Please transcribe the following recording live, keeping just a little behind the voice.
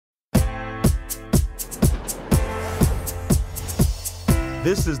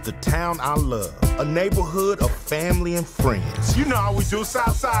This is the town I love, a neighborhood of family and friends. You know how we do,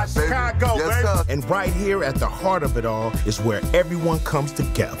 Southside Chicago, yes, baby. Sir. And right here at the heart of it all is where everyone comes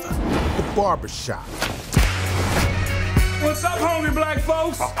together, the Barbershop. What's up, homie black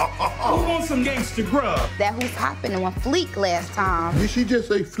folks? Who wants some gangster grub? That who's hopping on fleek last time. Did she just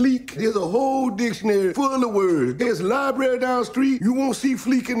say fleek? There's a whole dictionary full of words. There's a library down the street. You won't see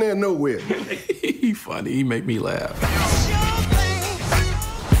fleek in there nowhere. He funny. He make me laugh.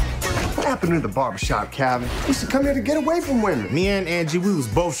 What happened to the barbershop, Calvin? We used to come here to get away from women. Me and Angie, we was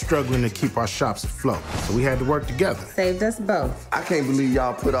both struggling to keep our shops afloat, so we had to work together. Saved us both. I can't believe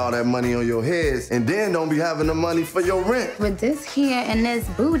y'all put all that money on your heads and then don't be having the money for your rent. With this here and this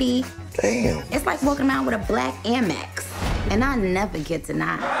booty, Damn. it's like walking around with a black Amex. And I never get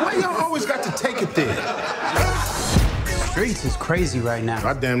denied. Why y'all always got to take it there? Streets is crazy right now.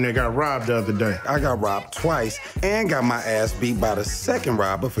 I damn near got robbed the other day. I got robbed twice and got my ass beat by the second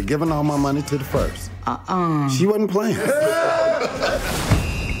robber for giving all my money to the first. She wasn't playing.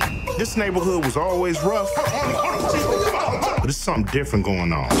 This neighborhood was always rough, but there's something different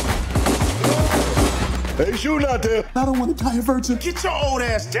going on. Hey, shooting out there. I don't want to die a virgin. Get your old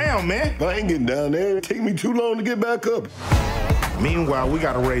ass down, man. I ain't getting down there. It take me too long to get back up. Meanwhile, we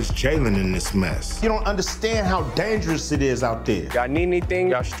gotta raise Jalen in this mess. You don't understand how dangerous it is out there. Y'all need anything?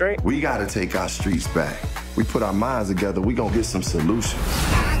 Y'all straight? We gotta take our streets back. We put our minds together, we gonna get some solutions.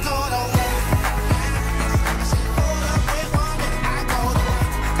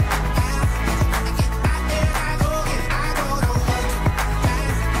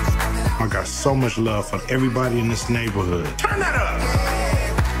 I got so much love for everybody in this neighborhood. Turn that up!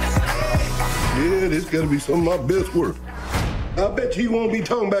 Yeah, this gotta be some of my best work. I bet you he won't be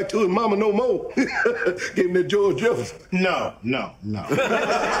talking back to his mama no more. Gave him that George Jefferson. No.